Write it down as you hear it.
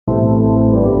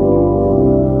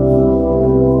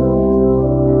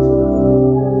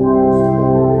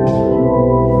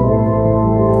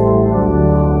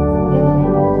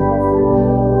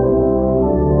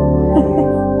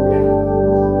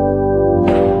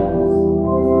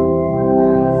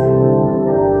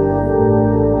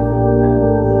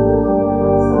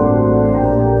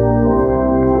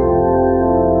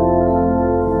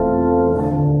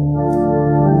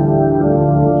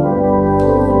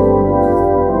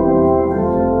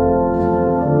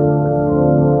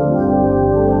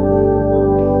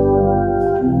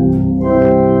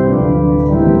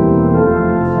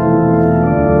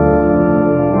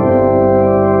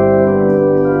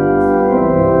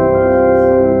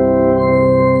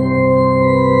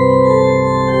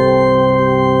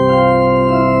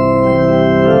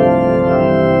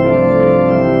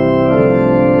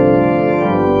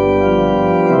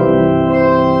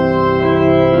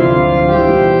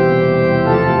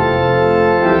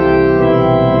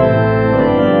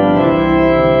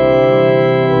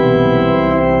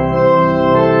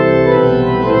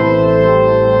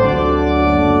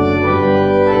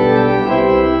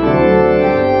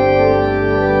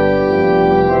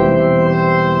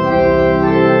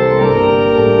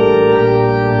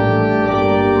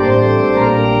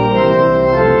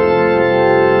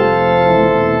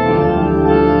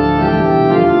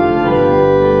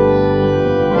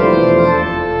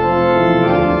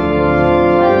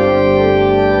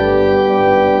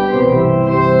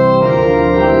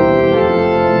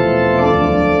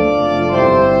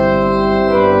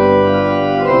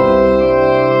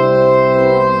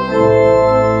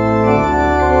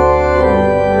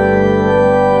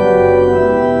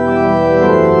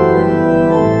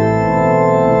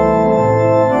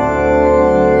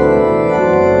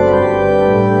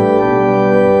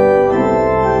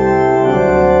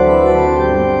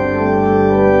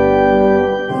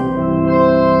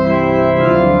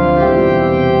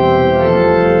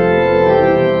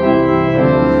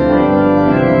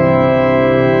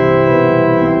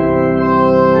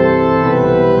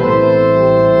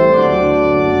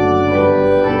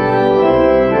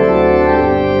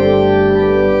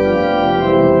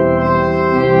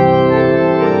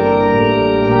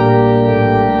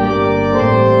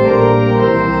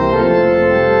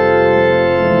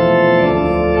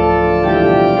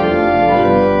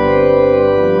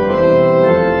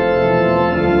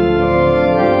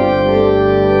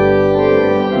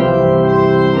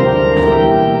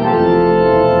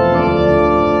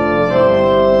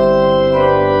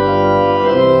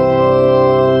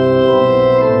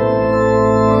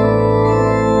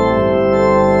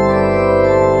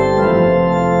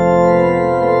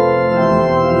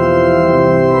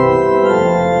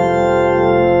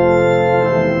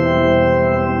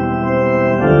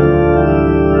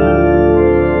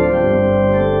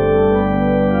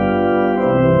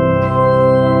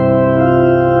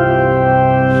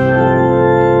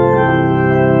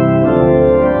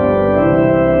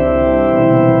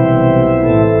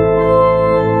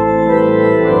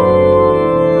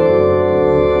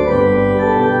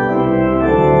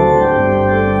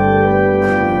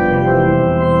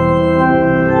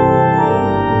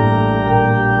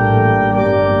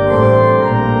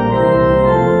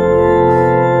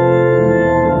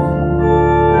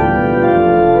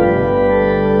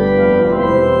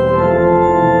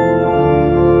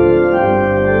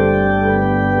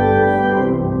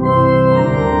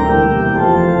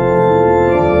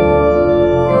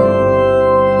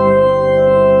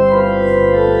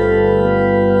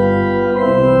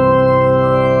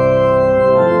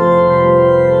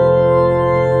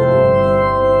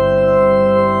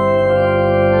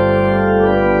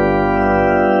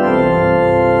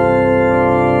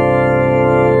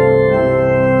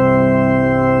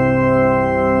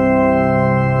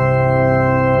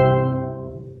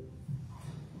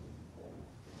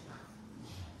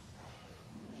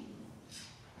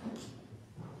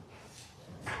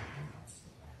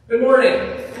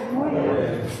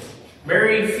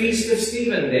Merry Feast of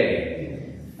Stephen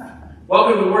Day.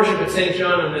 Welcome to worship at St.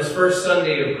 John on this first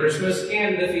Sunday of Christmas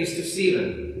and the Feast of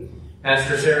Stephen.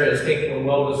 Pastor Sarah is taking a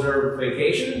well-deserved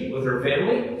vacation with her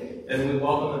family, and we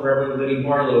welcome the Reverend Liddy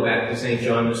Barlow back to St.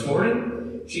 John this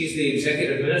morning. She's the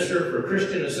Executive Minister for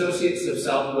Christian Associates of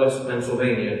Southwest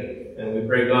Pennsylvania, and we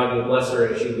pray God will bless her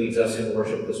as she leads us in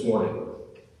worship this morning.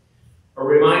 A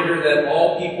reminder that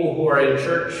all people who are in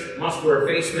church must wear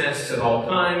face masks at all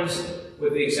times,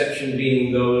 with the exception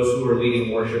being those who are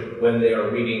leading worship when they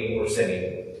are reading or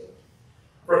singing.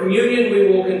 For communion, we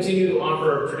will continue to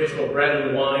offer traditional bread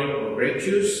and wine or grape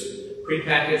juice.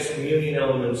 Prepackaged communion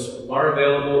elements are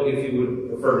available if you would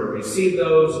prefer to receive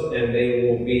those, and they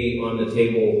will be on the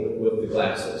table with the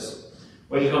glasses.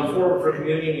 When you come forward for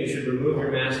communion, you should remove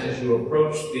your mask as you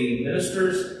approach the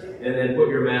ministers, and then put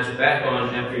your mask back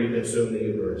on after you consume the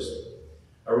Eucharist.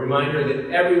 A reminder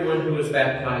that everyone who is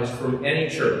baptized from any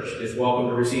church is welcome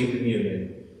to receive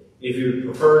communion. If you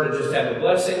prefer to just have a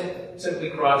blessing,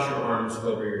 simply cross your arms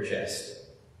over your chest.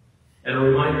 And a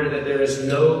reminder that there is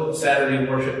no Saturday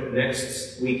worship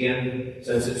next weekend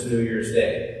since it's New Year's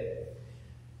Day.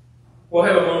 We'll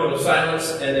have a moment of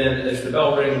silence, and then as the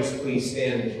bell rings, please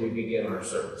stand as we begin our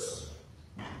service.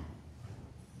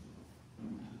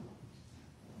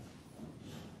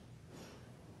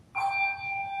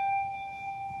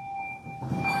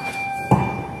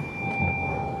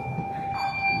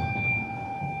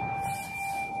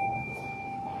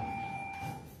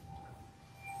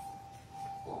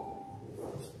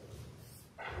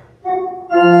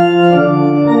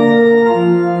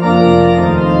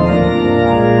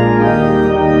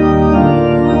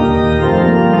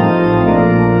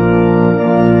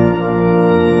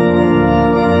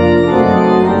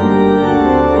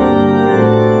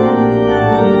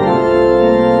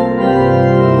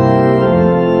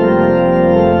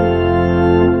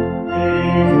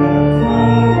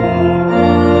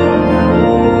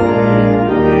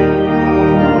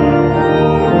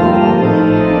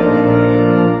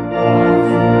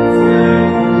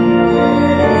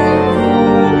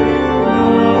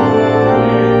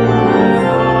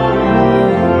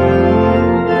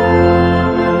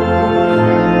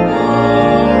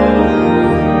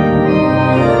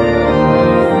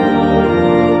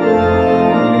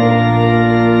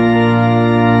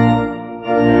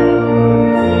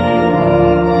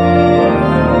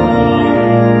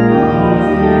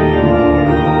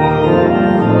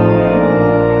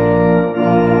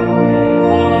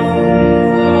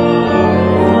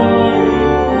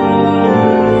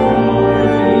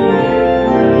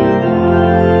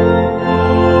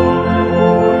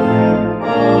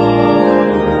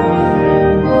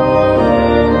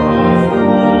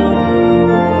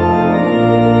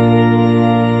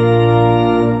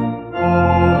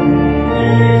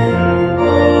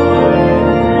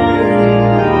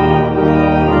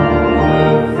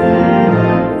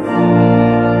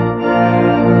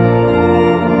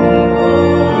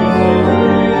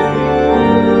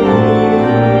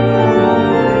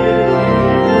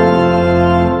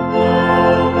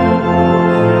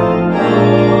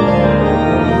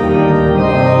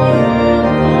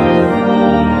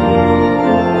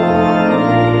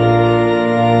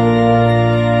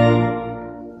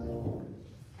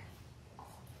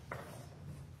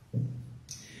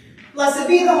 Blessed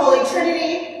be the Holy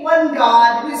Trinity, one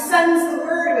God, who sends the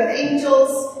Word with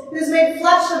angels, who is made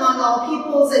flesh among all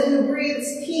peoples, and who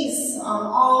breathes peace on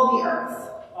all the earth.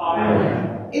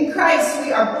 Amen. In Christ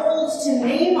we are bold to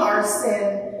name our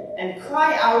sin and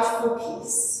cry out for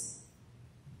peace.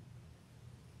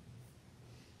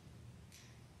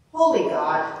 Holy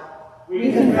God,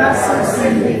 we confess our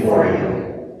sin before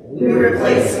you. We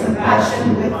replace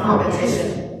compassion with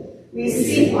competition. We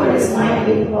seek what is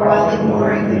mighty while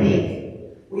ignoring the meek.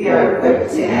 We are quick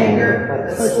to anger,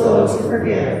 but slow to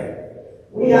forgive.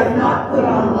 We have not put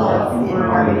on love in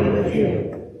harmony with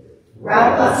you.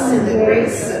 Wrap us in the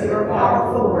grace of your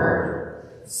powerful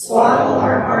word. Swaddle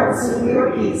our hearts with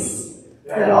your peace,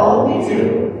 that all we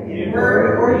do, in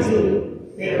word or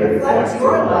deed, may reflect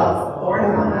your love born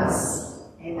among us.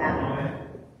 Amen.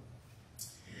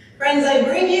 Friends, I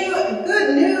bring you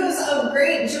good news of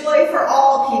great joy for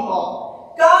all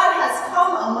people. God has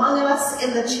come among us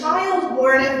in the child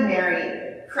born of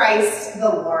Mary, Christ the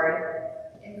Lord.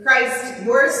 In Christ,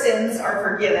 your sins are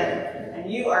forgiven,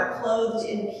 and you are clothed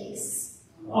in peace.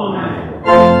 Amen.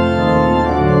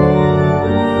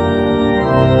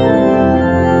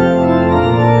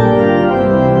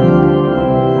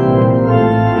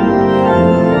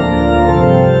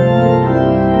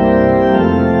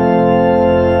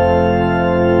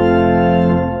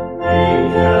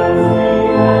 Angels, we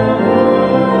have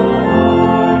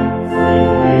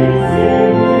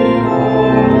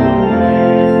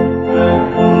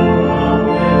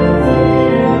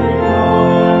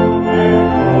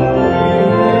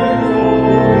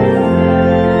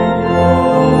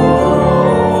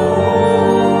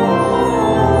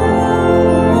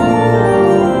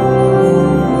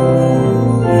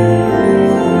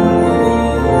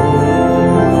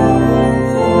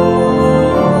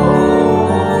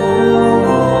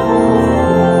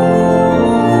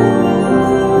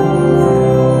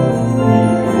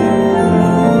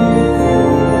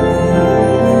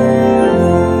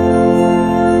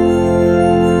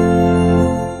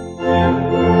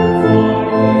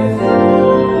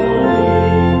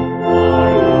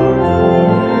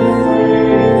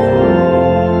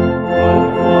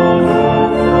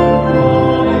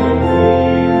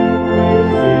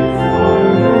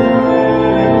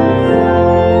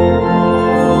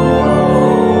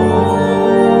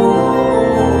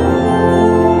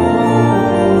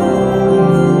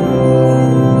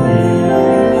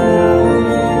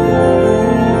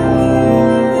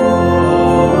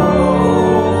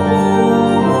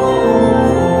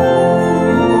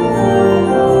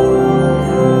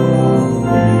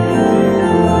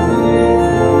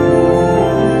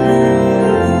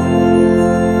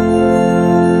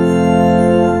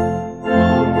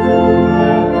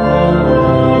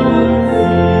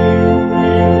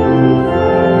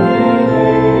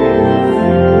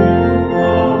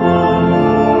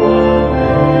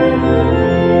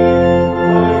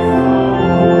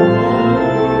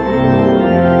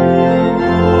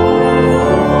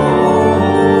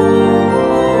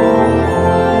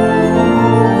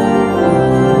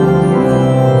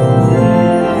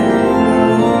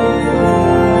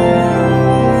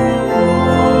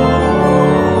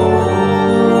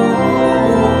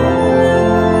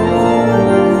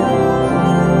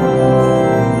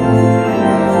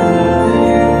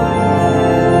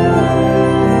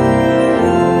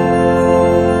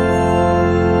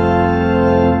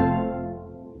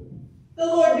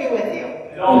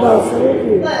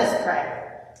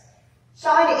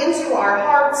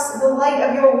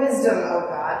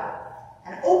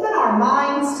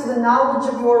minds to the knowledge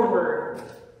of your word,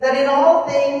 that in all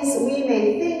things we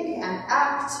may think and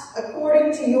act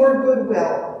according to your good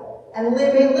will, and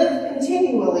may live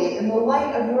continually in the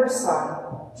light of your Son,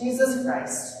 Jesus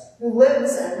Christ, who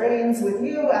lives and reigns with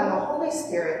you and the Holy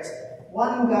Spirit,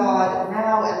 one God,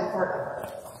 now and forever.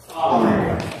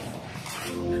 Amen.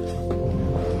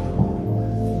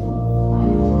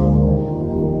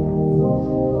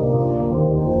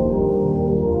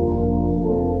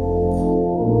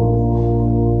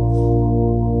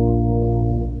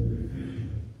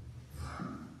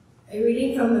 A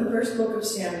reading from the first book of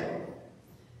Samuel.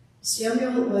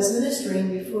 Samuel was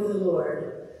ministering before the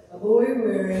Lord, a boy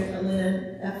wearing a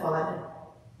linen ephod.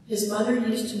 His mother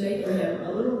used to make for him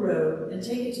a little robe and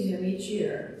take it to him each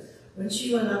year, when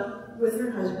she went up with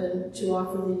her husband to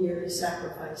offer the yearly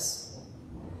sacrifice.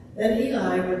 Then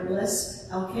Eli would bless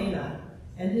Elkanah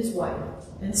and his wife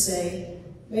and say,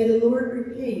 "May the Lord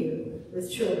repay you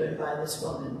with children by this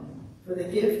woman, for the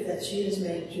gift that she has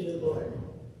made to the Lord."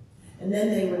 And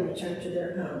then they would return to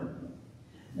their home.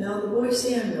 Now the boy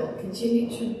Samuel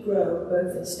continued to grow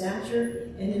both in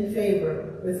stature and in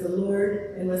favor with the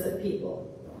Lord and with the people.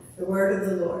 The word of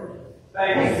the Lord.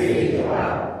 Thanks be to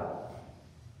God.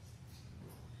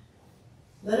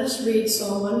 Let us read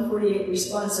Psalm 148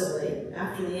 responsively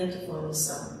after the antiphon is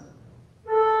sung.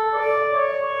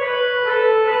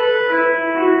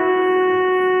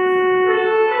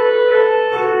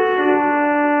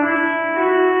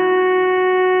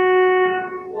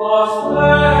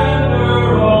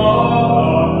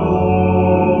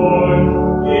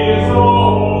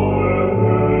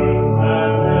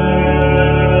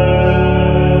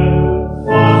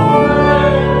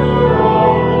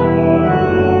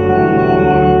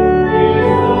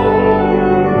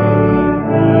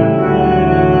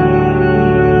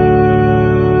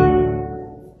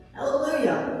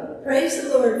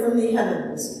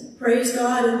 Praise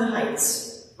God in the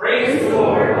heights. Praise the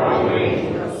Lord, all you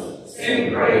angels.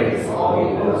 Sing praise, all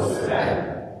you hosts of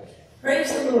heaven.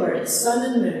 Praise the Lord, sun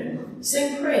and moon.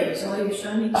 Sing praise, all you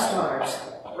shining stars.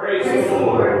 Praise the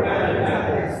Lord, heaven and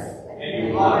heavens, and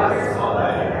you waters all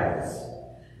that heavens.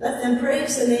 Let them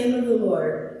praise the name of the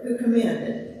Lord, who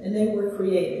commanded, and they were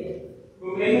created.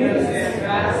 Who made them stand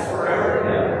fast forever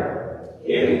and ever,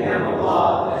 giving them a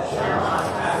law that shall not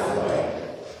pass away.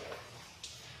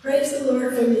 Praise the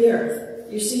Lord from the earth,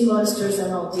 you sea monsters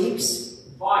and all deeps.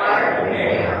 Fire and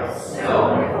hail,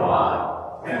 snow and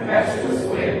fog, tempestuous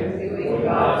wind, doing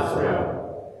God's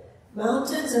will.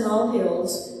 Mountains and all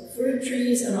hills, fruit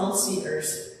trees and all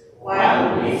cedars.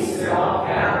 Wild beasts and all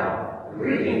cattle,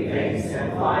 breathing things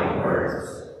and flying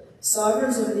birds.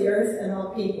 Sovereigns of the earth and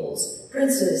all peoples,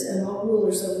 princes and all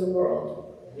rulers of the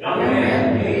world. Young men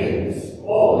and maidens,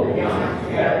 old and young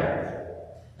together.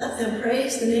 Let them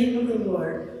praise the name of the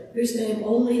Lord, whose name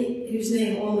only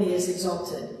is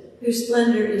exalted, whose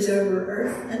splendor is over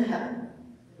earth and heaven.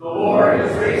 The Lord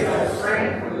has raised up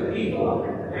strength for the people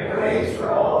and grace for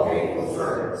all faithful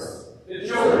servants, the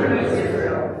children of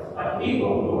Israel, a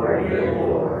people who are near the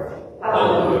Lord.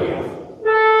 Hallelujah.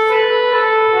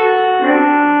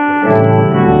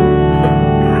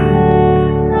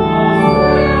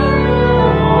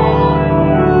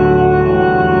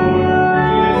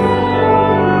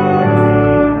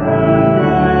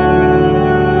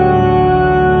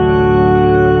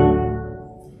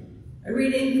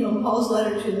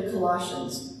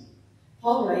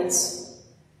 Paul writes,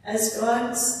 "As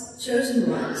God's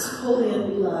chosen ones, holy and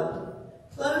beloved,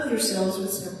 clothe yourselves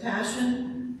with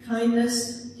compassion,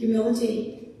 kindness,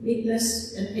 humility,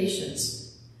 meekness, and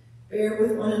patience. Bear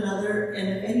with one another, and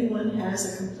if anyone has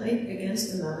a complaint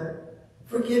against another,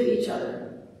 forgive each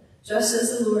other. Just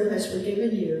as the Lord has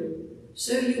forgiven you,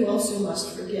 so you also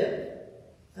must forgive.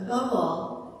 Above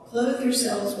all, clothe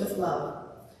yourselves with love,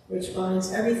 which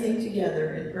binds everything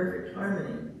together in perfect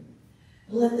harmony.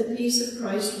 And let the peace of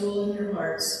Christ rule in your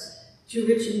hearts, to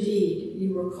which indeed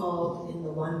you were called in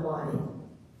the one body.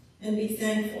 And be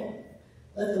thankful.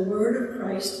 Let the word of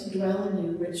Christ dwell in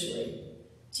you richly.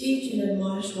 Teach and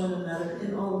admonish one another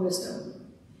in all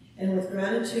wisdom. And with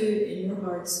gratitude in your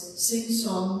hearts, sing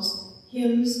psalms,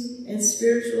 hymns, and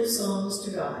spiritual songs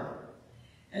to God.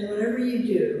 And whatever you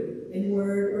do, in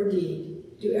word or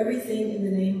deed, do everything in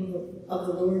the name of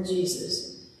the Lord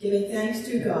Jesus, giving thanks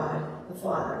to God the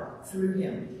Father through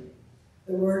him."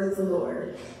 The word of the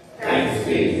Lord. Thanks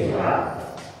be to God.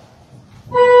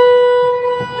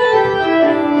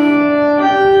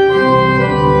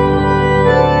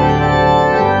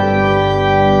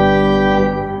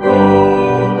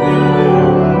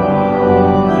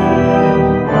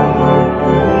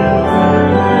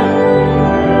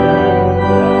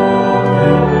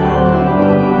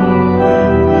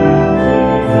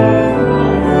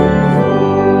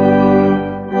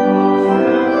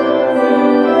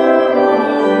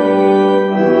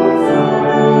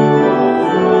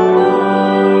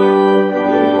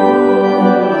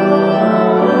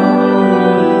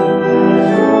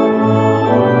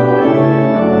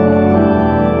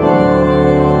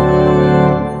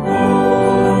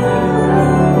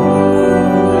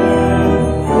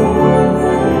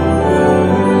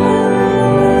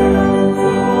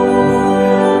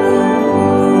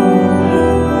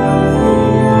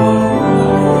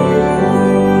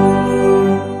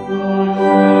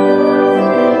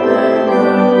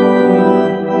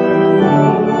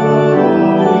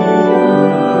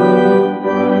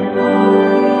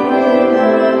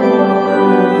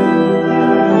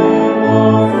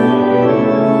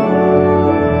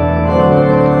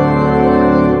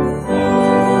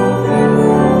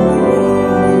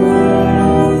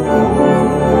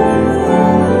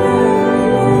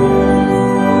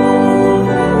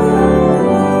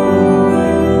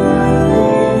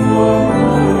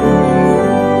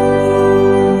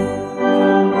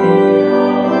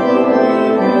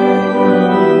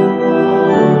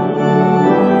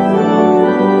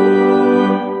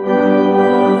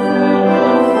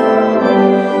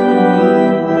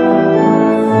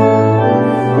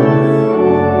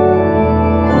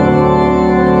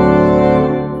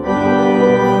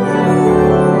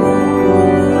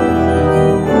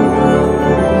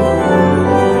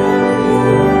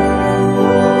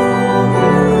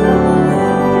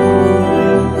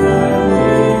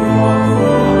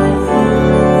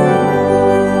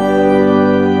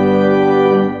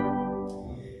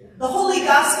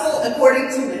 according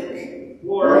to Luke.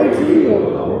 Glory to you, O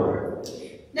Lord.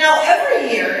 Now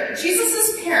every year,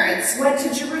 Jesus' parents went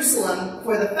to Jerusalem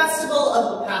for the festival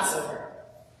of the Passover.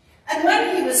 And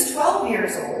when he was 12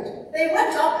 years old, they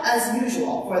went up as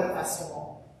usual for the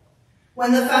festival.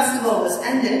 When the festival was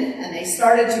ended and they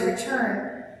started to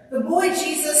return, the boy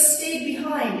Jesus stayed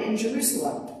behind in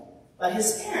Jerusalem, but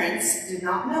his parents did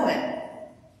not know it.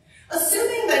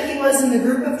 Assuming that he was in the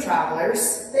group of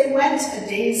travelers, they went a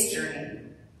day's journey.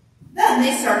 Then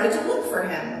they started to look for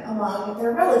him among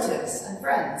their relatives and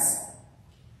friends.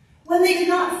 When they did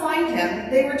not find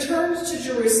him, they returned to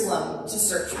Jerusalem to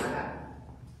search for him.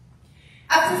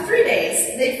 After 3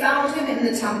 days, they found him in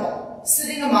the temple,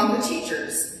 sitting among the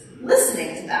teachers,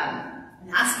 listening to them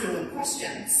and asking them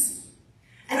questions.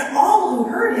 And all who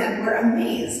heard him were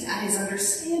amazed at his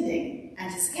understanding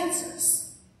and his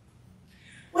answers.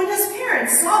 When his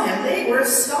parents saw him, they were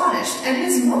astonished, and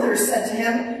his mother said to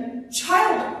him,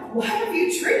 "Child, why have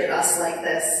you treated us like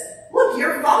this? Look,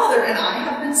 your father and I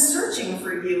have been searching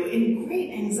for you in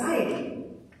great anxiety."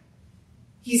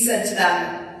 He said to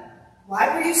them,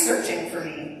 "Why were you searching for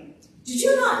me? Did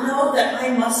you not know that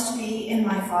I must be in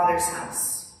my father's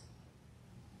house?"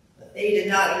 But they did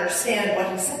not understand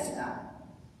what he said to them.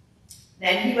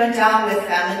 Then he went down with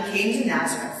them and came to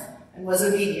Nazareth and was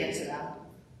obedient to them.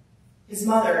 His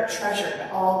mother treasured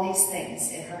all these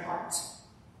things in her heart.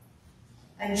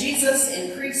 And Jesus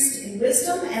increased in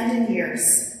wisdom and in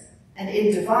years, and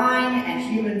in divine and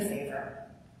human favor.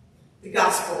 The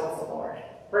Gospel of the Lord.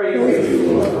 Praise to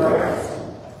you, Lord Christ.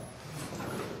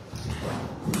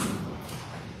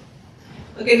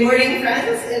 Well, good morning,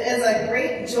 friends. It is a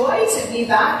great joy to be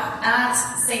back at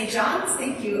St. John's.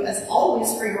 Thank you, as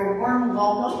always, for your warm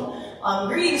welcome.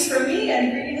 Greetings from me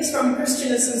and greetings from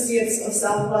Christian Associates of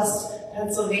Southwest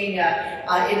Pennsylvania.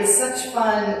 It is such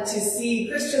fun to see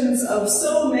Christians of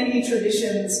so many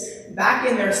traditions back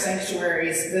in their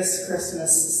sanctuaries this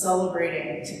Christmas,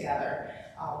 celebrating together.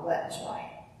 What joy.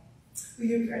 Will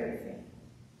you pray with me?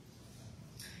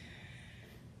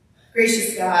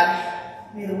 Gracious God,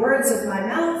 may the words of my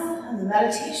mouth and the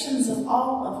meditations of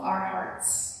all of our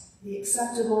hearts be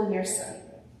acceptable in your sight,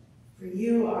 for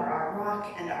you are our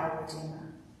rock and our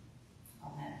Redeemer.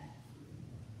 Amen.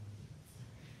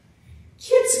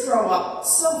 Kids grow up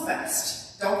so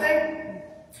fast, don't they?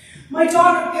 My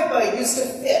daughter Pippa used to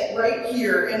fit right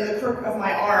here in the crook of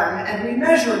my arm, and we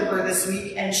measured her this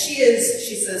week, and she is,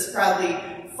 she says proudly,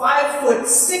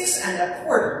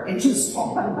 5'6¼ inches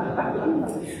tall.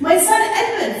 My son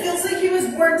Edmund feels like he was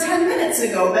born 10 minutes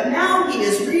ago, but now he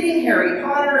is reading Harry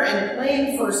Potter and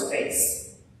playing first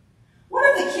base. One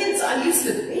of the kids I used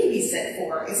to babysit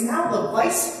for is now the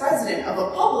vice president of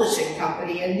a publishing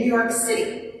company in New York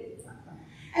City.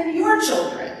 And your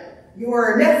children,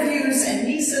 your nephews and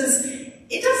nieces,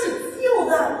 it doesn't feel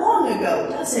that long ago,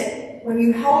 does it, when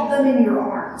you held them in your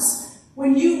arms?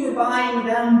 When you were buying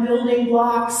them building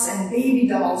blocks and baby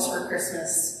dolls for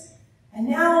Christmas. And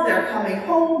now they're coming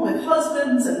home with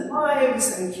husbands and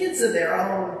wives and kids of their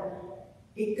own.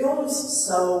 It goes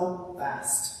so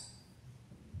fast.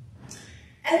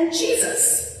 And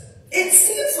Jesus, it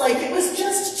seems like it was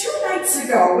just 2 nights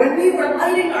ago when we were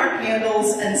lighting our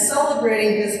candles and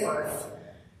celebrating his birth.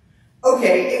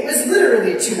 Okay, it was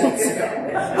literally 2 nights ago.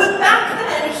 But back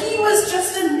then, he was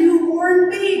just a newborn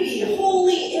baby,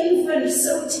 holy infant,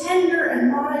 so tender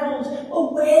and mild,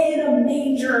 away in a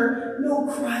manger, no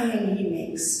crying he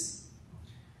makes.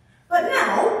 But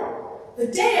now, the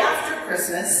day after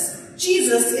Christmas,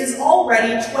 Jesus is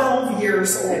already 12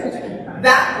 years old.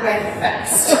 That went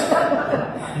fast.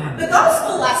 The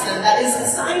gospel lesson that is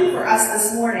assigned for us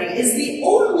this morning is the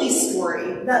only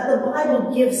story that the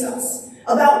Bible gives us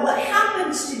about what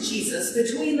happened to Jesus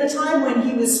between the time when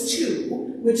he was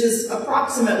 2, which is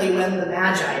approximately when the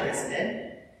Magi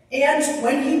visited, and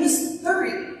when he was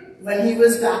 30, when he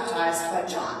was baptized by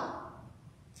John.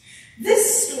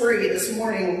 This story this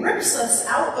morning rips us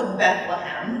out of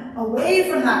Bethlehem, away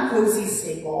from that cozy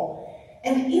stable,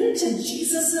 and into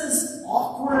Jesus'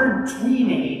 awkward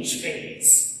teenage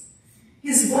phase.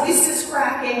 His voice is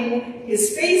cracking,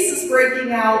 his face is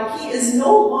breaking out, he is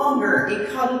no longer a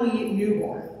cuddly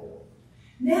newborn.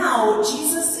 Now,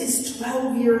 Jesus is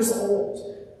 12 years old,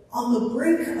 on the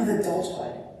brink of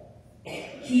adulthood.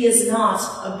 He is not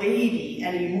a baby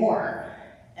anymore,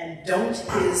 and don't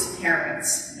his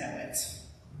parents know it.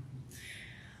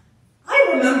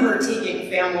 I remember taking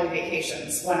family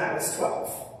vacations when I was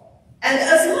 12. And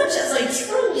as much as I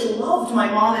truly loved my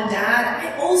mom and dad,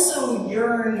 I also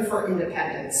yearned for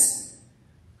independence.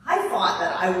 I thought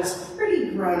that I was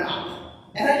pretty grown up,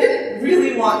 and I didn't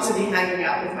really want to be hanging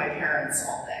out with my parents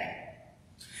all day.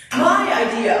 My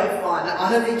idea of fun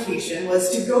on a vacation was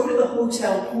to go to the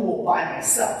hotel pool by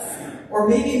myself, or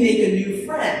maybe make a new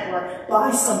friend, or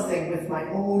buy something with my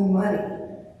own money.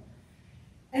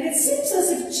 And it seems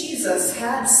as if Jesus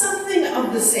had something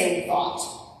of the same thought.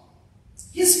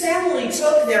 His family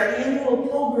took their annual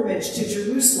pilgrimage to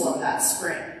Jerusalem that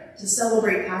spring to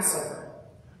celebrate Passover.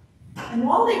 And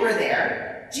while they were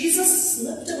there, Jesus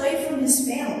slipped away from his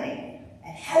family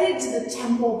and headed to the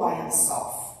temple by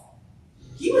himself.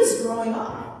 He was growing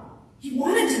up. He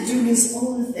wanted to do his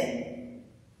own thing.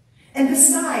 And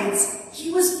besides,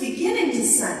 he was beginning to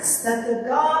sense that the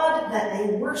God that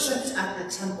they worshipped at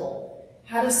the temple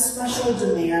had a special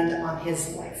demand on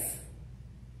his life.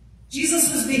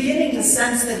 Jesus was beginning to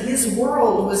sense that his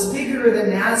world was bigger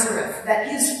than Nazareth, that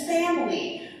his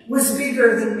family was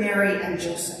bigger than Mary and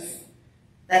Joseph,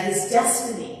 that his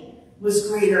destiny was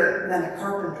greater than a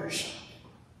carpenter shop.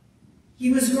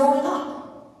 He was growing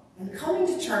up and coming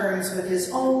to terms with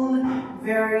his own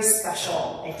very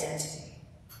special identity.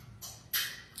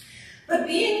 But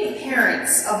being the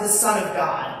parents of the Son of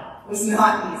God was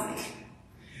not easy.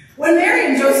 When Mary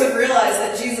and Joseph realized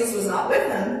that Jesus was not with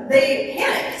them, they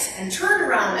panicked and turned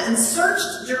around and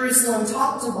searched Jerusalem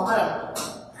top to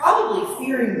bottom, probably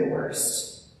fearing the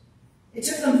worst. It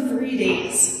took them 3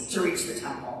 days to reach the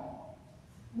temple.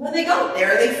 When they got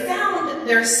there, they found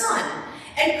their son,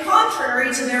 and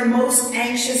contrary to their most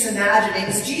anxious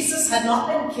imaginings, Jesus had not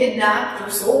been kidnapped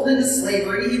or sold into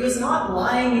slavery. He was not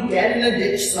lying dead in a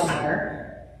ditch somewhere.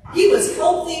 He was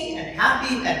healthy and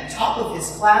happy and top of his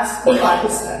class in Bible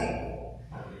study.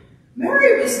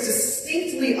 Mary was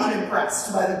distinctly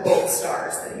unimpressed by the gold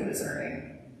stars that he was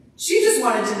earning. She just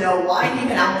wanted to know why he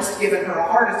had almost given her a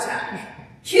heart attack.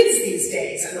 Kids these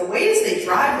days and the ways they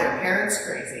drive their parents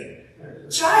crazy.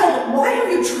 "Child, why have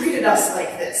you treated us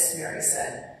like this?" Mary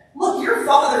said. "Look, your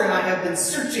father and I have been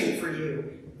searching for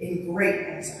you in great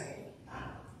anxiety."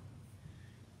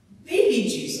 Baby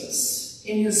Jesus,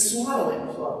 in his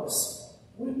swaddling clothes,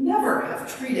 would never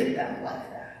have treated them like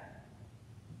that.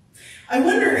 I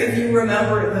wonder if you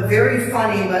remember the very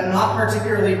funny but not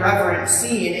particularly reverent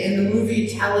scene in the movie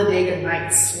Talladega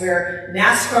Nights, where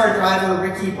NASCAR driver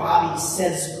Ricky Bobby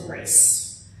says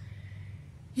grace.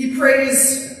 He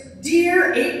prays,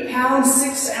 "Dear 8-pound,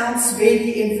 6-ounce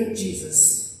baby infant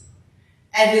Jesus."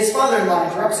 And his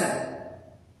father-in-law interrupts him.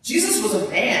 "Jesus was a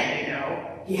man, you know.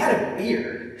 He had a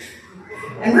beard."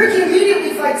 And Ricky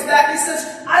immediately fights back. He says,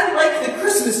 "I like the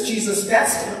Christmas Jesus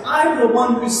best, and I'm the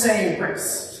one who's saying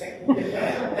grace." And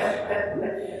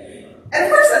of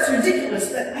course that's ridiculous,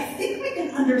 but I think we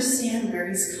can understand where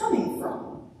he's coming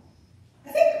from.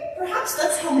 I think perhaps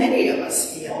that's how many of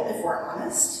us feel, if we're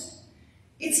honest.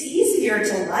 It's easier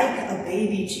to like a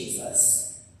baby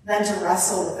Jesus than to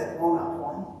wrestle with a grown-up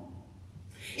one.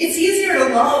 It's easier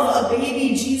to love a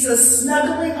baby Jesus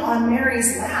snuggling on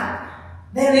Mary's lap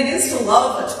than it is to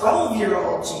love a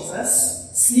 12-year-old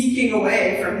Jesus sneaking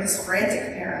away from his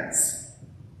frantic parents.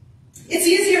 It's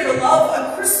easier to love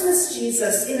a Christmas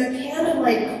Jesus in a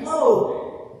candlelight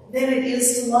glow than it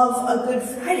is to love a Good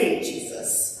Friday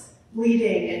Jesus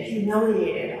bleeding and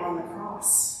humiliated on the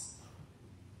cross.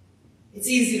 It's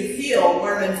easy to feel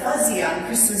warm and fuzzy on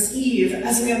Christmas Eve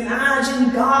as we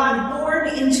imagine God born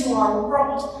into our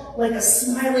world like a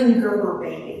smiling Gerber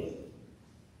baby.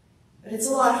 But it's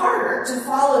a lot harder to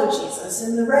follow Jesus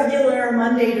in the regular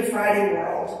Monday to Friday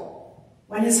world,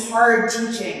 when his hard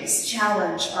teachings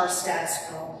challenge our status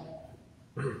quo.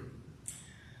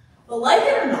 But like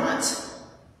it or not,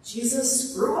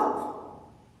 Jesus grew up.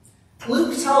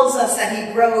 Luke tells us that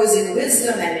he grows in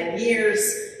wisdom and in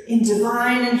years, in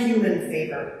divine and human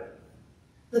favor.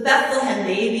 The Bethlehem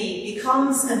baby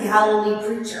becomes a Galilee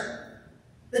preacher.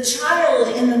 The child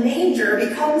in the manger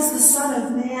becomes the Son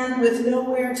of Man with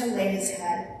nowhere to lay his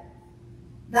head.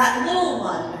 That little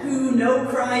one who, no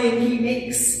crying he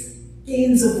makes,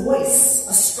 gains a voice,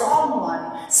 a strong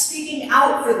one, speaking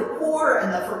out for the poor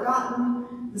and the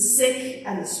forgotten, the sick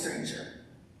and the stranger.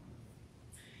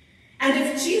 And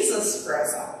if Jesus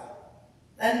grows up,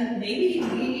 then maybe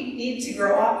we need to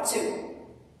grow up too.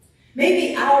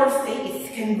 Maybe our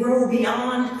faith can grow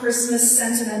beyond Christmas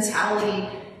sentimentality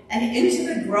and into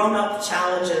the grown-up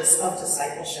challenges of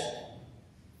discipleship.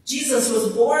 Jesus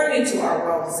was born into our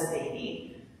world as a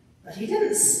baby, but he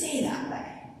didn't stay that way.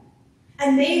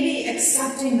 And maybe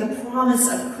accepting the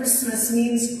promise of Christmas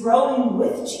means growing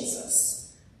with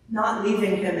Jesus, not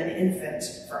leaving him an infant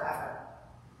forever.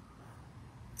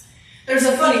 There's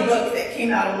a funny book that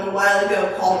came out a little while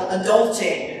ago called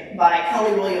Adulting by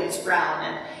Kelly Williams Brown,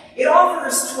 and it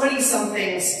offers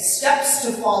 20-somethings steps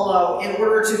to follow in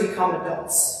order to become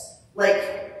adults.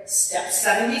 Like step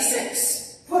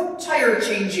 76, put tire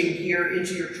changing gear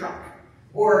into your trunk.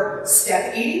 Or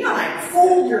step 89,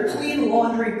 fold your clean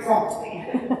laundry promptly.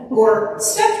 Or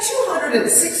step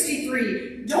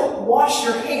 263, don't wash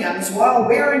your hands while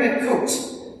wearing a coat.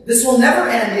 This will never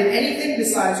end in anything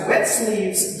besides wet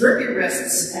sleeves, drippy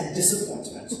wrists, and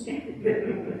disappointment.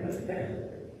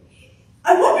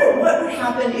 I wonder what would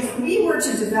happen if we were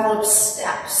to develop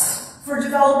steps for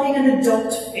developing an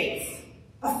adult faith.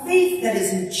 A faith that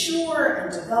is mature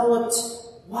and developed,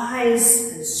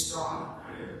 wise and strong.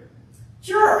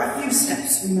 Here are a few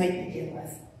steps we might begin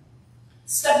with.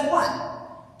 Step 1,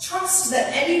 trust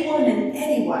that anyone and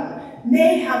anyone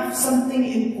may have something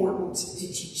important to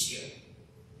teach you.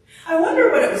 I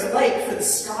wonder what it was like for the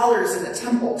scholars in the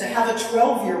temple to have a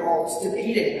 12-year-old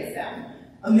debating with them,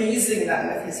 amazing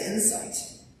them with his insight.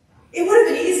 It would have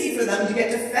been easy for them to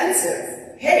get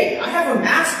defensive. Hey, I have a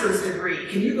master's degree.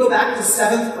 Can you go back to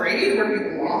 7th grade where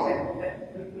you belong?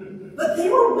 But they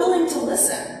were willing to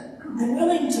listen and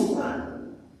willing to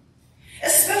learn.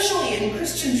 Especially in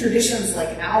Christian traditions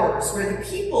like ours, where the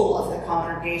people of the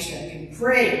congregation can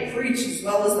pray and preach as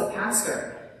well as the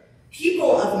pastor.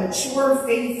 People of mature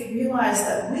faith realize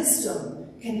that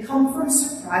wisdom can come from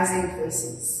surprising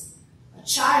places. A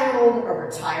child, a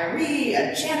retiree,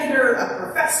 a janitor, a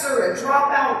professor, a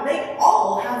dropout, they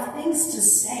all have things to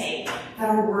say that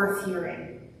are worth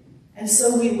hearing. And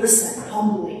so we listen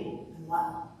humbly and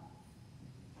well.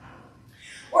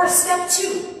 Or step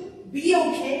 2. Be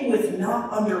okay with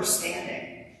not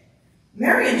understanding.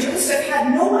 Mary and Joseph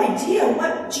had no idea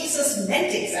what Jesus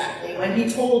meant exactly when he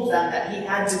told them that he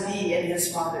had to be in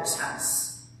his Father's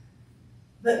house.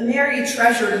 But Mary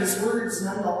treasured his words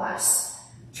nonetheless,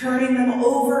 turning them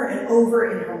over and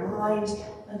over in her mind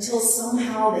until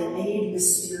somehow they made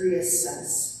mysterious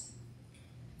sense.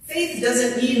 Faith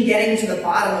doesn't mean getting to the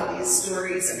bottom of these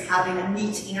stories and having a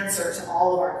neat answer to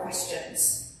all of our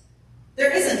questions.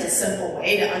 There isn't a simple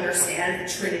way to understand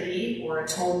the Trinity or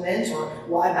atonement or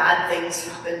why bad things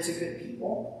happen to good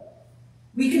people.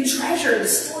 We can treasure the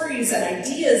stories and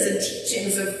ideas and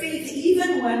teachings of faith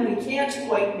even when we can't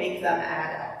quite make them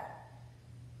add up.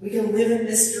 We can live in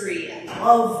mystery and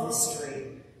love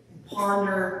mystery and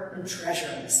ponder and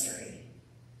treasure mystery.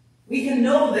 We can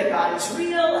know that God is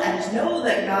real and know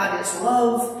that God is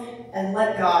love and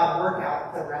let God work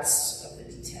out the rest of the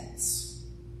details.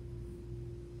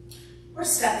 Or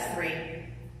step 3,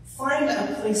 find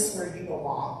a place where you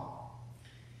belong.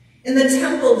 In the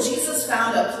temple, Jesus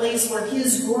found a place where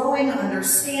his growing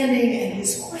understanding and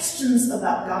his questions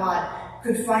about God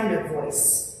could find a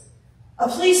voice. A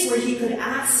place where he could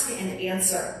ask and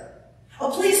answer. A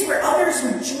place where others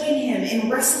would join him in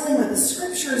wrestling with the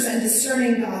scriptures and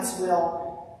discerning God's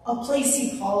will. A place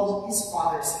he called his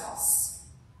Father's house.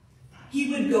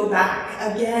 He would go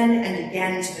back again and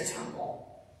again to the temple.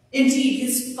 Indeed,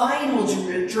 his final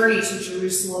journey to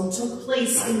Jerusalem took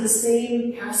place in the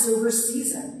same Passover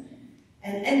season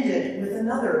and ended with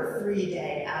another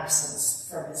 3-day absence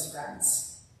from his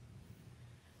friends.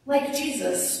 Like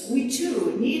Jesus, we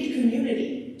too need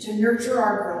community to nurture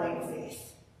our growing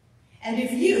faith. And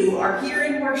if you are here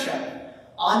in worship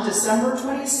on December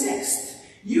 26th,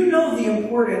 you know the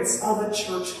importance of a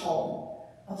church home,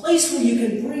 a place where you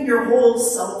can bring your whole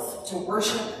self to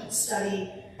worship and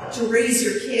study, to raise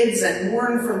your kids and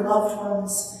mourn for loved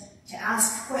ones, to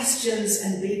ask questions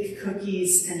and bake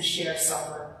cookies and share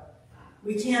supper.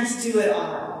 We can't do it on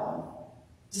our own.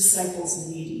 Disciples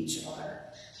need each other.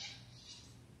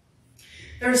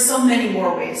 There are so many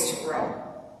more ways to grow.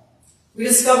 We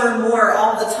discover more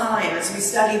all the time as we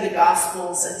study the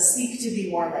Gospels and seek to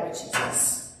be more like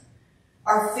Jesus.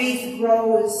 Our faith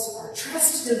grows, our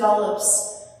trust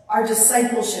develops, our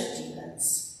discipleship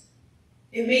deepens.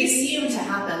 It may seem to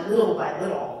happen little by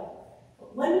little,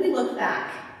 but when we look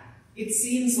back, it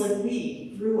seems like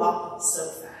we grew up so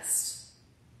fast.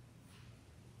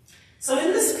 So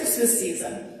in this Christmas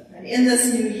season, and in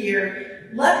this new year,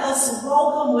 let us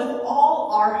welcome with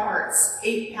all our hearts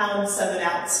 8-pound,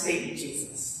 7-ounce baby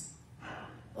Jesus.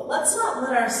 But let's not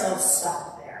let ourselves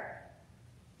stop there.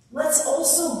 Let's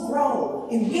also grow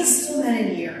in wisdom and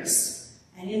in years,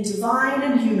 and in divine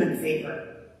and human favor.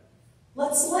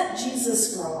 Let's let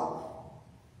Jesus grow up,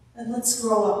 and let's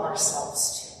grow up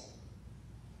ourselves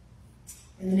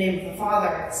too. In the name of the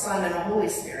Father, the Son, and the Holy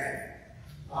Spirit.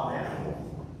 Amen.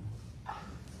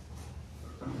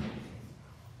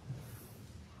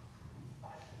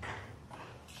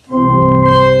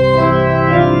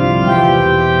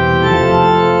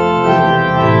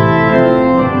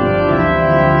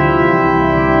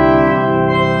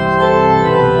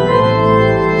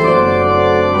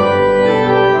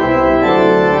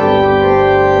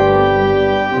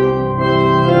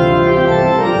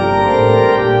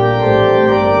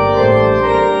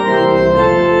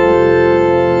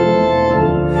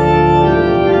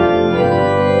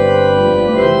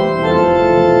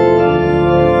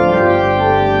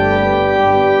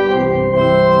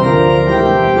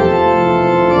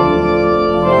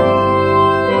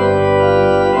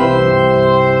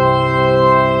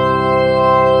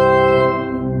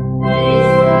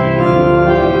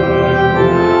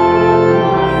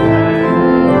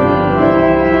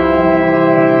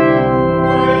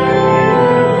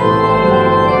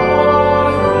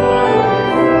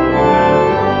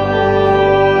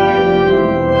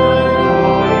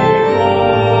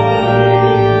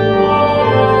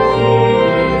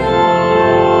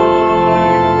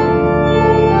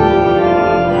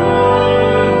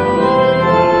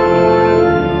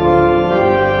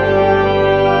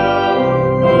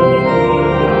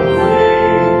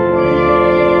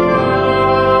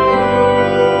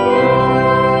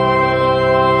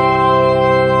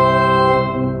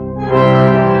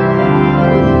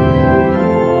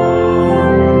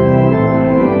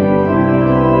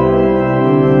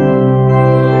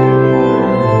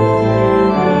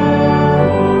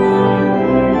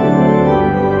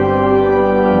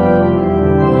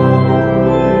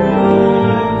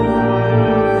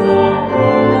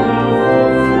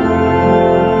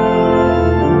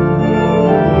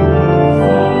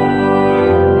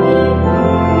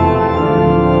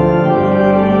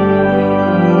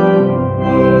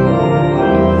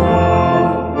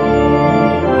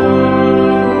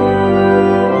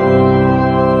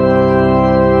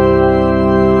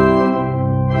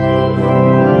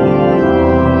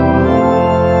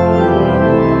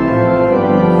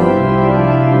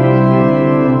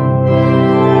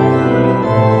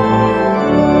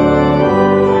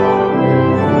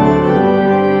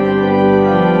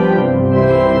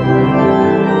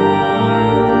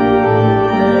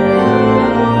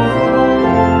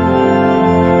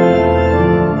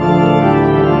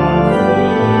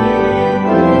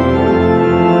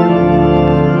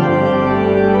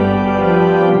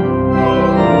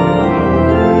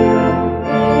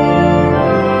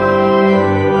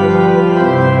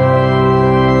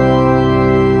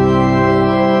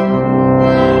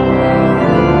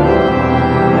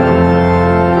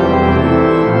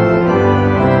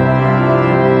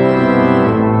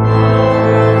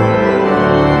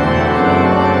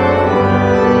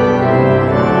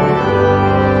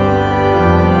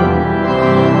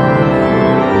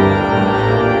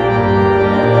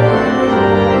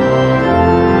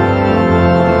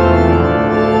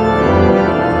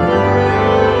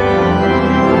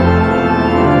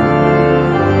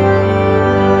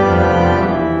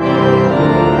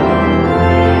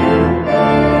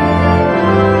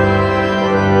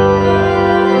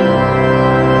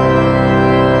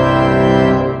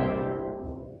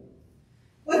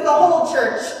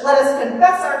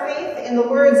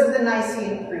 the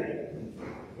Nicene Creed.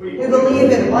 We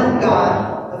believe in one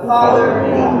God, the Father,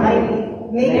 the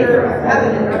Almighty, maker of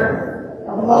heaven and earth,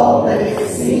 of all that is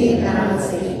seen and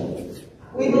unseen.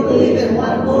 We believe in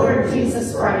one Lord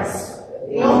Jesus Christ,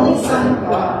 the only Son of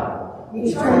God,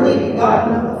 eternally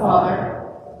begotten of the Father,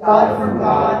 God from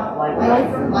God,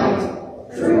 light from light,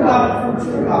 true God from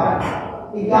true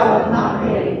God, begotten, not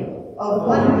made, of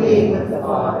one being with the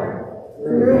Father,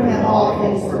 through whom all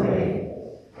things were made.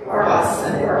 For us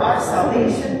and for our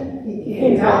salvation, he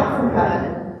came down from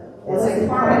heaven, was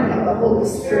incarnate of the Holy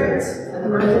Spirit and the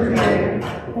Virgin Mary,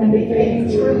 and became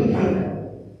truly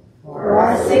human. For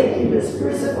our sake he was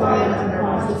crucified under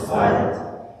Pontius Pilate.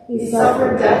 He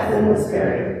suffered death and was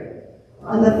buried.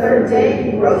 On the third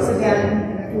day he rose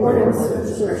again in accordance with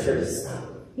the Scriptures.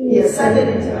 He ascended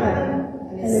into heaven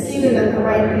and is seated at the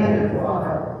right hand of the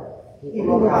Father. He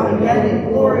will come again in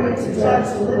glory to judge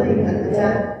the living and the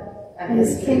dead, and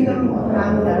his kingdom will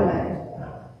have no end.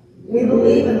 We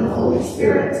believe in the Holy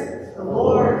Spirit, the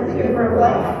Lord, the giver of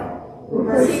life, who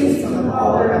proceeds from the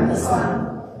Father and the Son,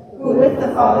 who with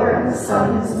the Father and the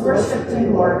Son is worshipped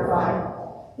and glorified,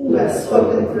 who has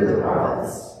spoken through the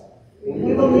prophets.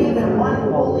 We believe in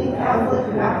one holy Catholic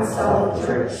and Apostolic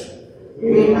Church.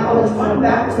 We acknowledge one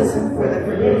baptism for the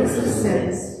forgiveness of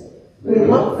sins. We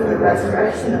look for the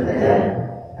resurrection of the dead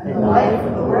and the life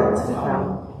of the world to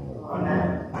come.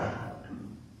 Amen.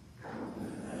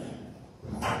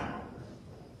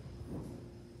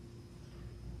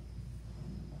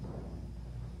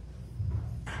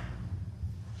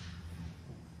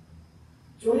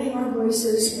 Joining our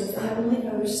voices with the heavenly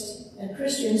host and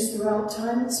Christians throughout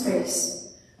time and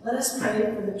space, let us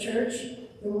pray for the church,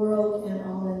 the world, and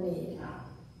all in need.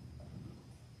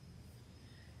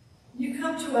 You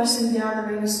come to us in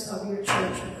gatherings of your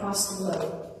church across the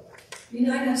globe.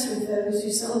 Unite us with those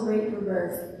who celebrate your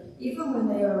birth, even when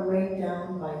they are weighed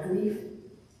down by grief,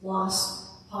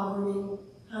 loss, poverty,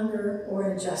 hunger,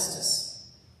 or injustice.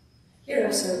 Hear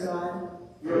us, O God.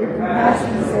 Your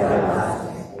compassion is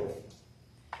everlasting.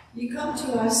 You come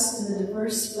to us in the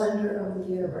diverse splendor of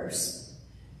the universe.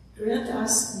 Grant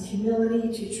us the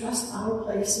humility to trust our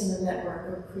place in the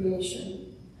network of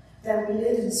creation, that we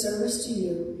live in service to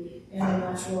you and the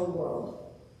natural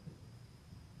world.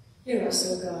 Hear us,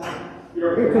 O God.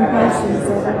 Your compassion is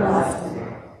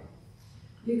everlasting.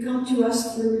 You come to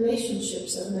us through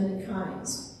relationships of many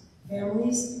kinds,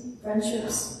 families,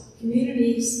 friendships,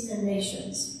 communities, and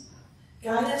nations.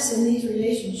 Guide us in these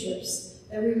relationships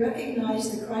that we recognize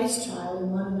the Christ child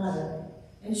in one another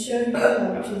and show your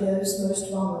love to those most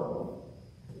vulnerable.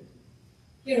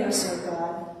 Hear us, O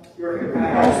God. Your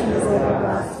compassion is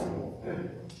everlasting.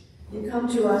 You come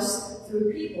to us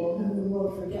through people whom the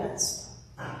world forgets.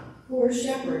 Poor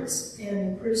shepherds and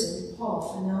in prison,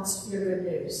 Paul announced your good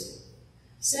news.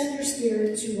 Send your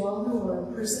Spirit to all who are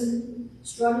in prison,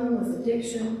 struggling with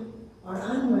addiction, are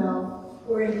unwell,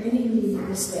 or in any need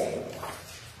this day.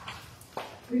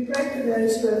 We pray for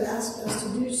those who have asked us to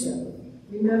do so,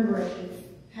 remembering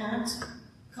Pat,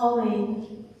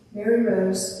 Colleen, Mary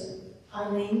Rose,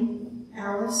 Eileen,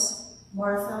 Alice,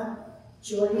 Martha,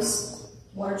 Joyce,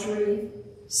 Marjorie,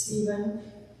 Stephen,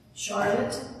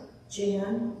 Charlotte,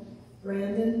 Jan,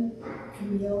 Brandon,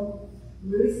 Camille,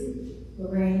 Ruth,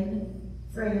 Lorraine,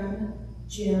 Fran,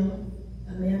 Jim,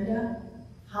 Amanda,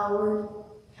 Howard,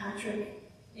 Patrick,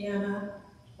 Anna,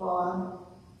 Bob,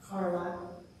 Carla,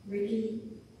 Ricky,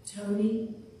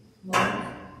 Tony, Mark,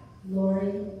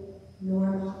 Lori,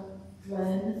 Norma,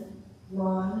 Glenn,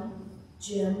 Ron,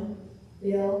 Jim,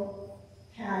 Bill,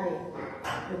 Patty,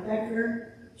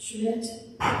 Rebecca, Schmidt,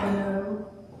 Benno,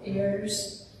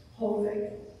 Ayers,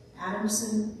 Holvik,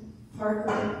 Adamson,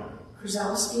 Parker,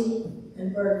 Krasowski,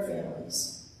 and Berg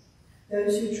families.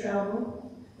 Those who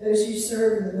travel, those who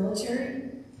serve in the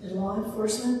military, in law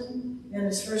enforcement, and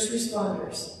as first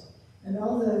responders, and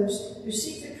all those who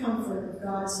seek the comfort of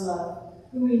God's love,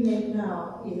 whom we name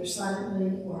now, either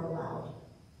silently or aloud.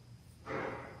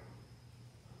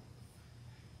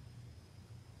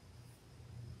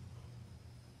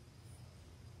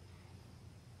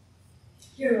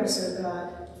 Hear us, O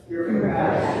God. Your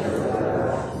compassion is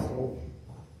everlasting.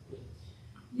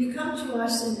 You come to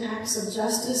us in acts of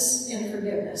justice and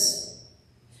forgiveness.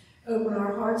 Open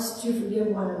our hearts to forgive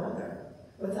one another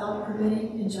without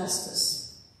permitting injustice.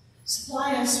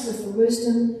 Supply us with the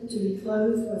wisdom to be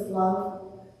clothed with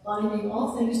love, binding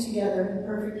all things together in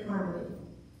perfect harmony.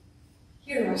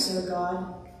 Hear us, O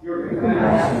God. Your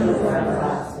compassion is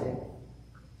everlasting.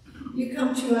 You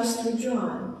come to us through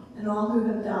John and all who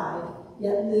have died,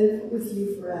 yet live with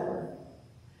you forever.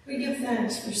 We give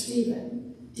thanks for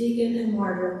Stephen, deacon and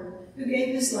martyr, who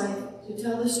gave his life to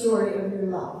tell the story of your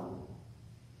love.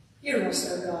 Hear us,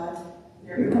 O God.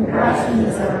 Your compassion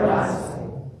is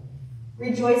everlasting.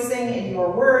 Rejoicing in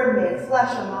your word made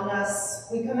flesh among us,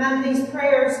 we commend these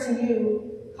prayers to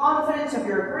you, confident of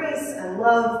your grace and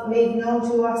love made known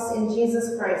to us in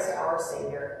Jesus Christ our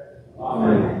Savior.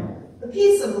 Amen. The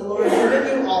peace of the Lord be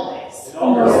with you always. And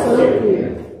also with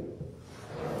you.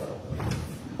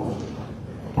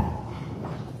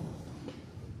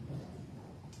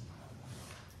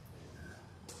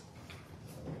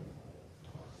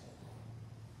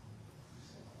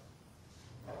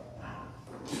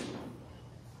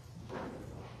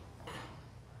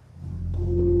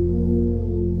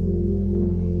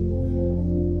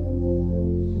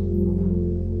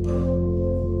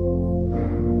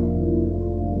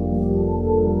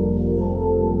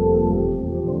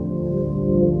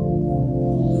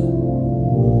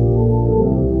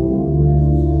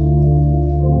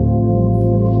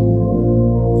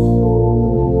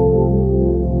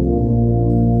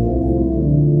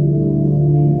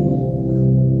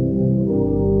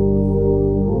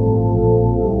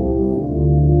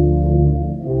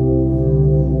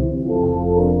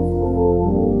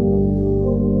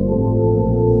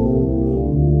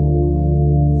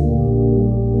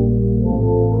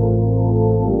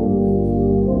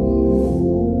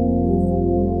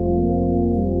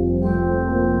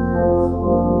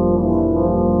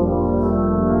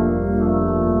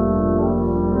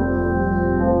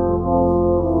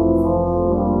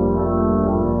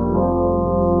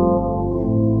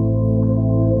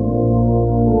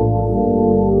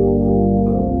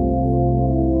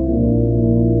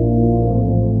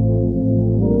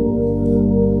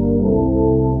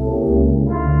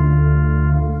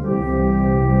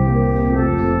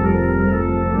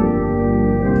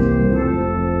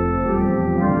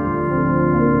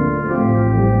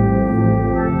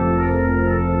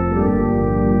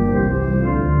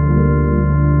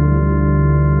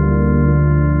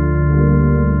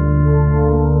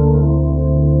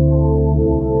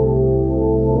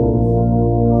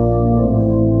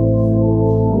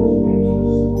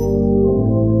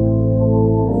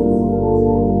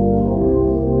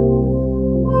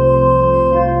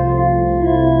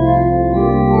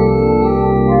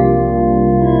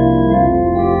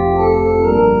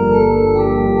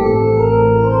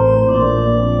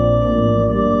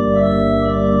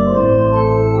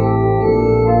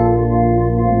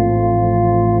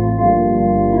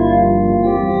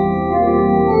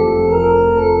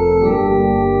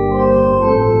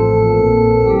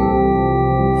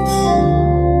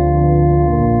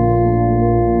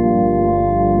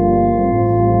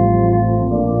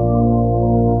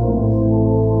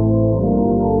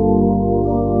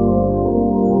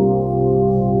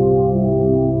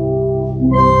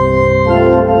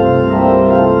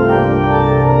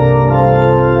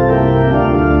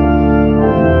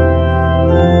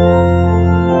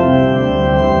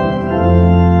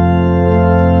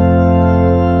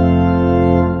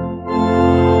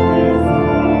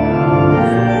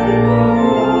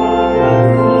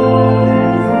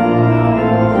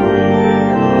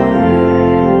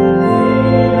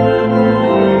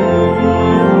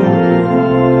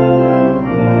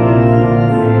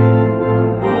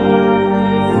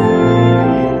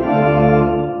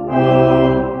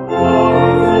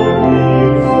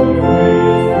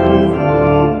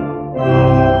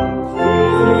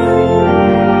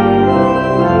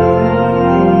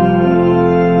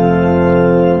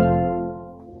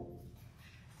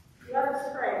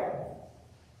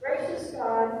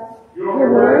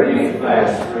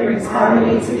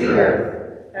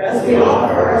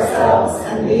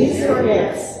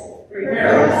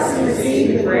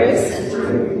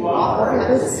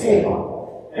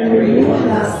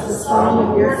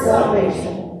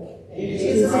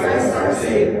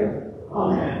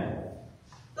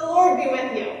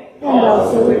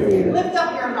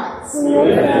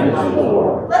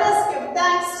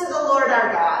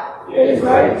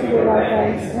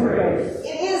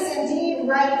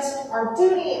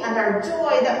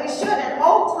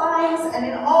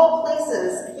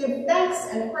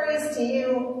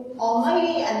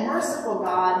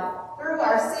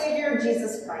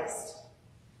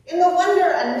 In the wonder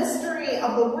and mystery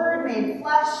of the Word made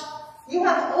flesh, you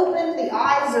have opened the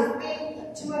eyes of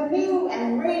faith to a new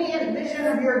and radiant vision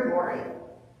of your glory,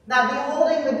 that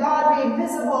beholding the God made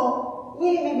visible,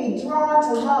 we may be drawn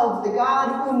to love the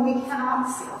God whom we cannot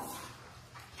see.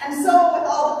 And so, with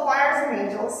all the choirs of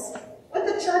angels, with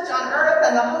the church on earth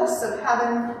and the hosts of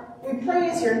heaven, we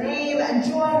praise your name and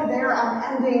join their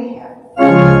unending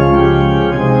hymn.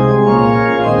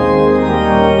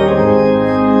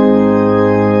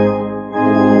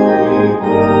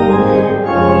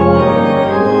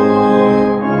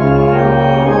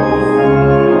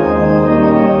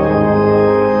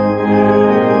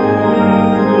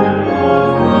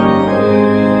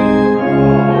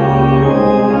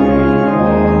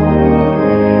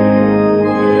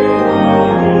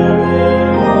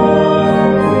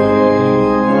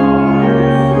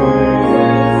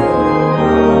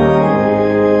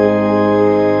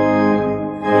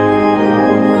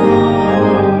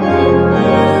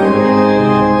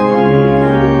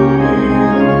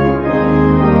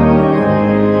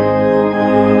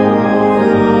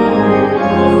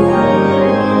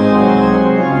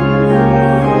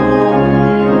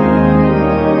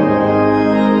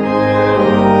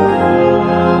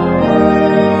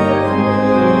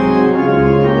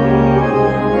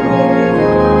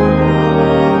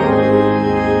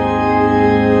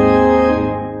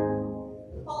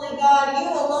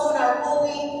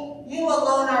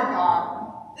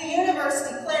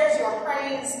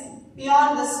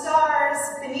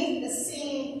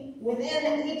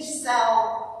 within each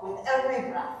cell, with every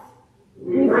breath.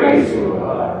 We praise you, O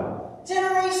God.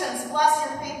 Generations bless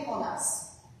your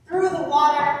faithfulness. Through the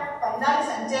water, by night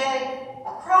and day,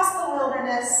 across the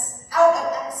wilderness, out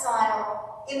of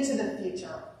exile, into the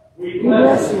future. We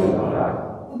bless you, O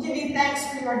God. We give you thanks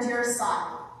for your dear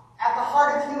Son, at the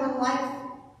heart of human life,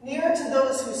 near to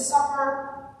those who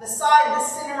suffer, beside the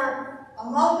sinner,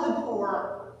 among the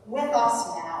poor, with us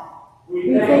now.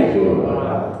 We thank you, O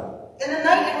God. In the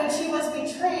night in which he was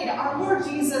betrayed, our Lord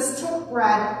Jesus took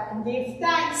bread and gave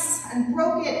thanks and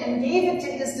broke it and gave it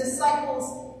to his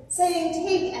disciples, saying,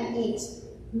 "Take and eat.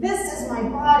 This is my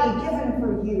body given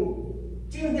for you.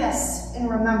 Do this in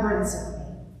remembrance of me."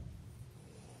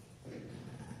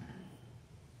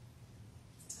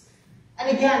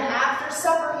 And again, after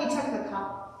supper, he took the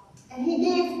cup, and he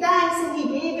gave thanks, and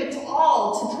he gave it to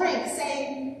all to drink,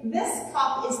 saying, "This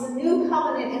cup is the new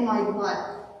covenant in my blood,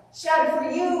 shed for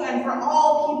you and for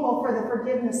all people for the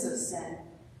forgiveness of sin.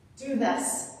 Do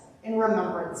this in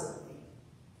remembrance of me."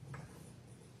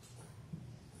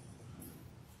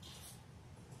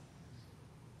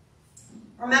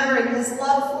 Remembering his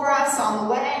love for us on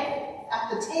the way,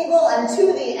 at the table, and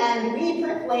to the end, we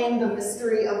proclaim the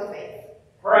mystery of faith.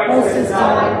 Christ has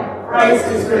died. Christ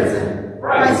is risen.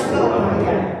 Christ will come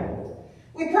again.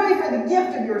 We pray for the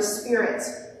gift of your Spirit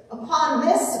upon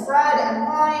this bread and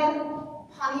wine,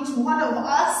 upon each one of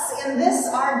us in this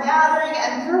our gathering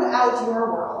and throughout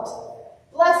your world.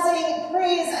 Blessing,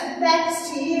 praise, and thanks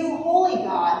to you, holy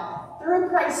God, through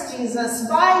Christ Jesus,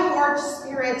 by your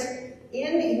Spirit,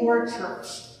 in your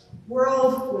church,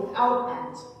 world without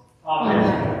end.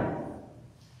 Amen.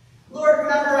 Lord,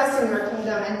 remember us in your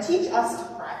kingdom and teach us to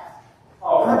pray.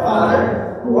 Our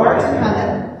Father, who art in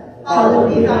heaven,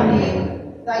 hallowed be thy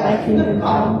name. Thy kingdom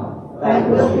come, thy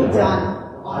will be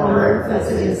done, on earth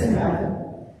as it is in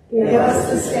heaven. Give us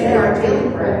this day our daily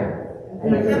bread,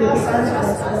 and forgive us our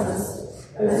trespasses,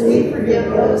 as we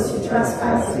forgive those who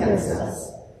trespass against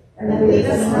us. And lead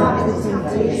us not into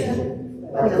temptation,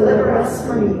 but deliver us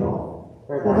from evil.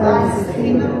 For thine is the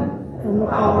kingdom, and the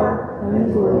power, and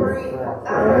the glory,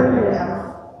 forever and ever.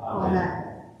 Amen.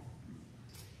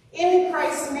 In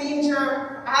Christ's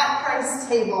manger, at Christ's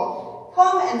table,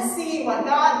 come and see what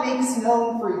God makes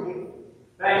known for you.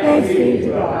 Thanks be to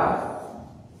God.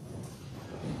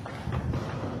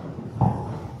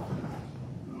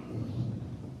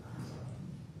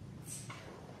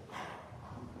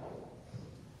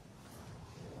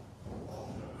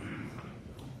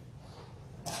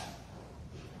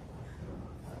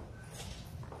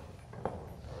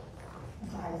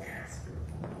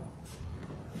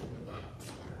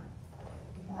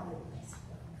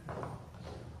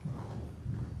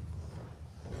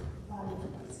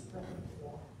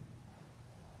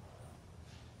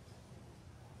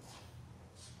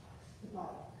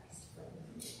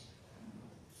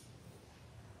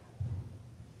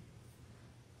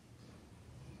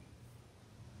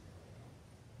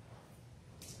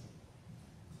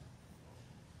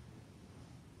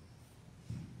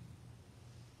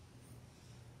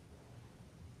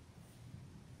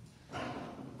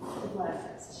 The blood of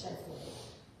Christ shed for you.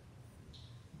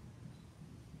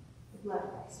 The blood of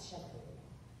Christ shed for you.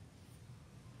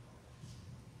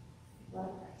 The blood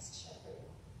of Christ shed for you.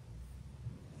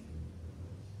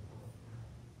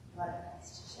 The blood of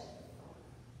Christ shed for you.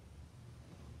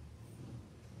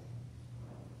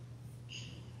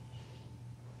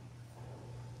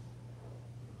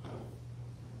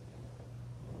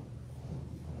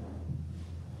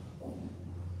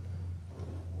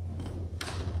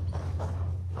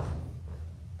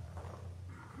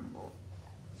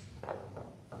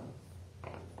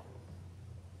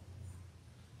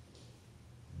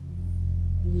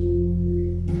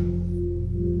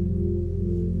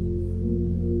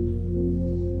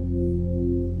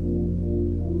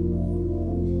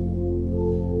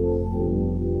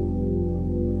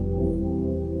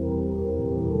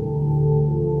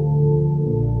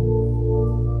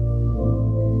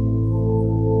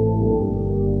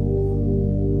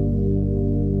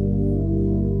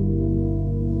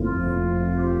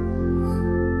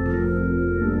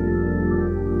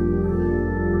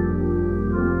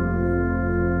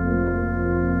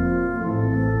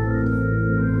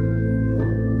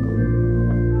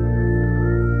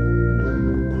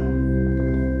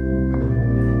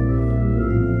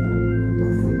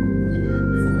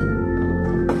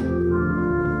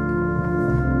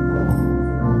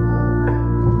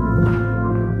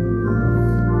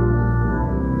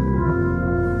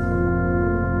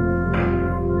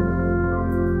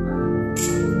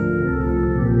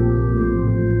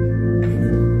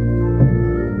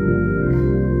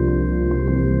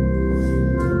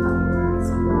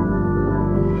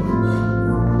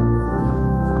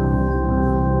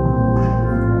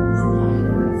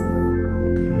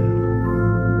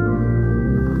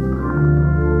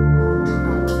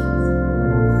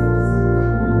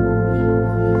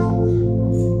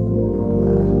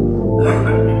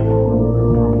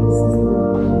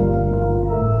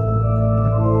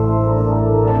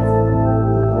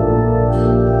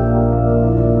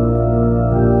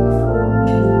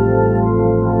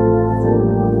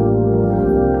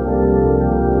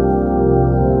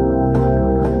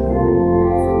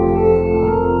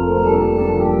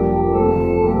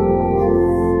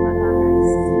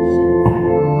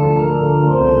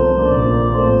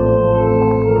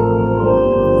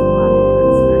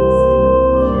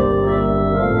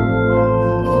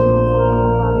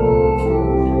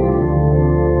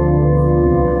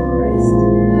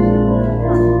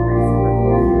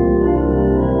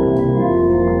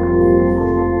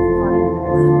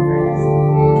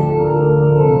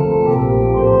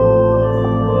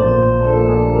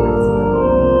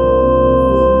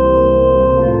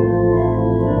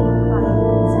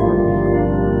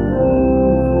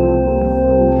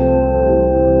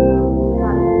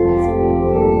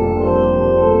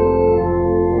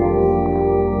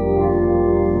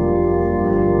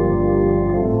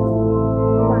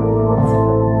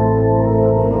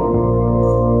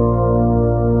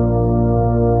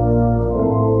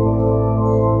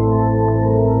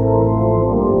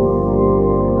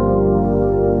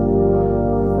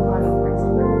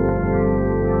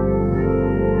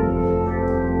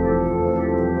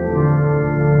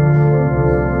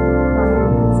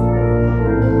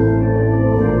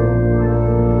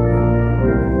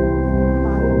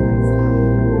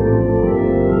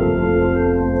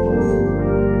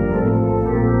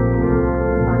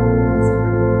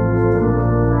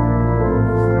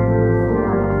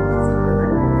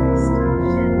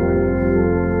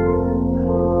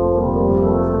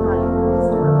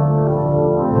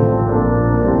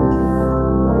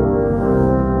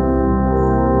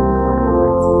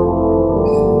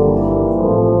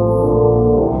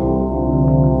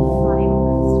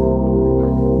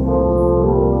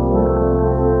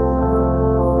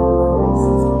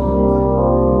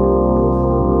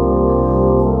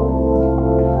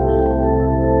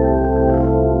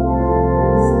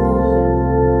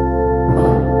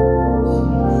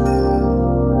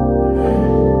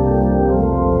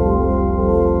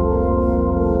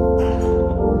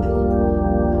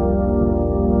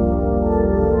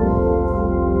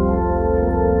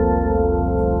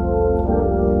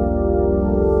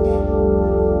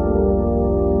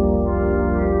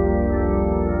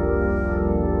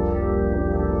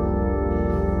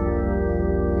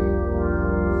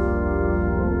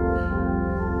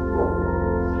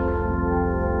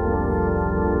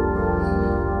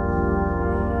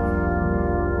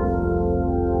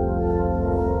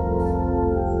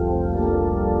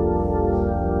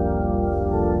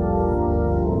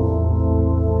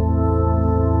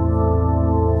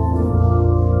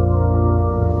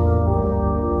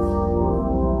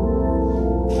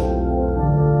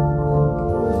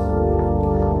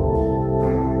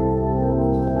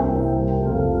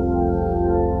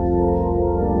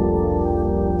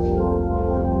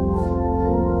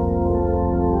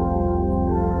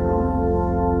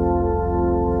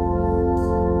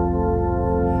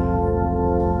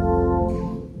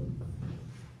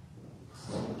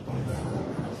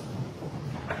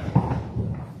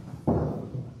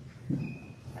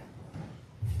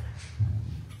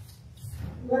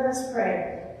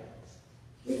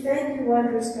 thank you,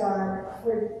 wondrous God,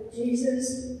 for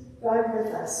Jesus, God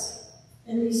with us,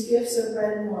 and these gifts of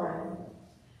bread and wine.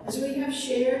 As we have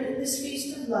shared in this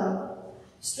feast of love,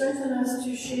 strengthen us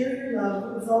to share your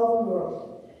love with all the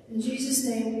world. In Jesus'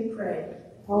 name we pray.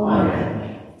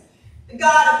 Amen. The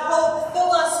God of hope,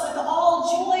 fill us with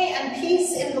all joy and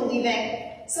peace in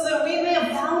believing, so that we may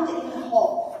abound in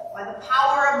hope by the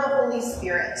power of the Holy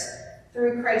Spirit,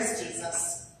 through Christ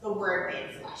Jesus, the Word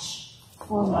made flesh.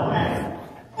 Amen.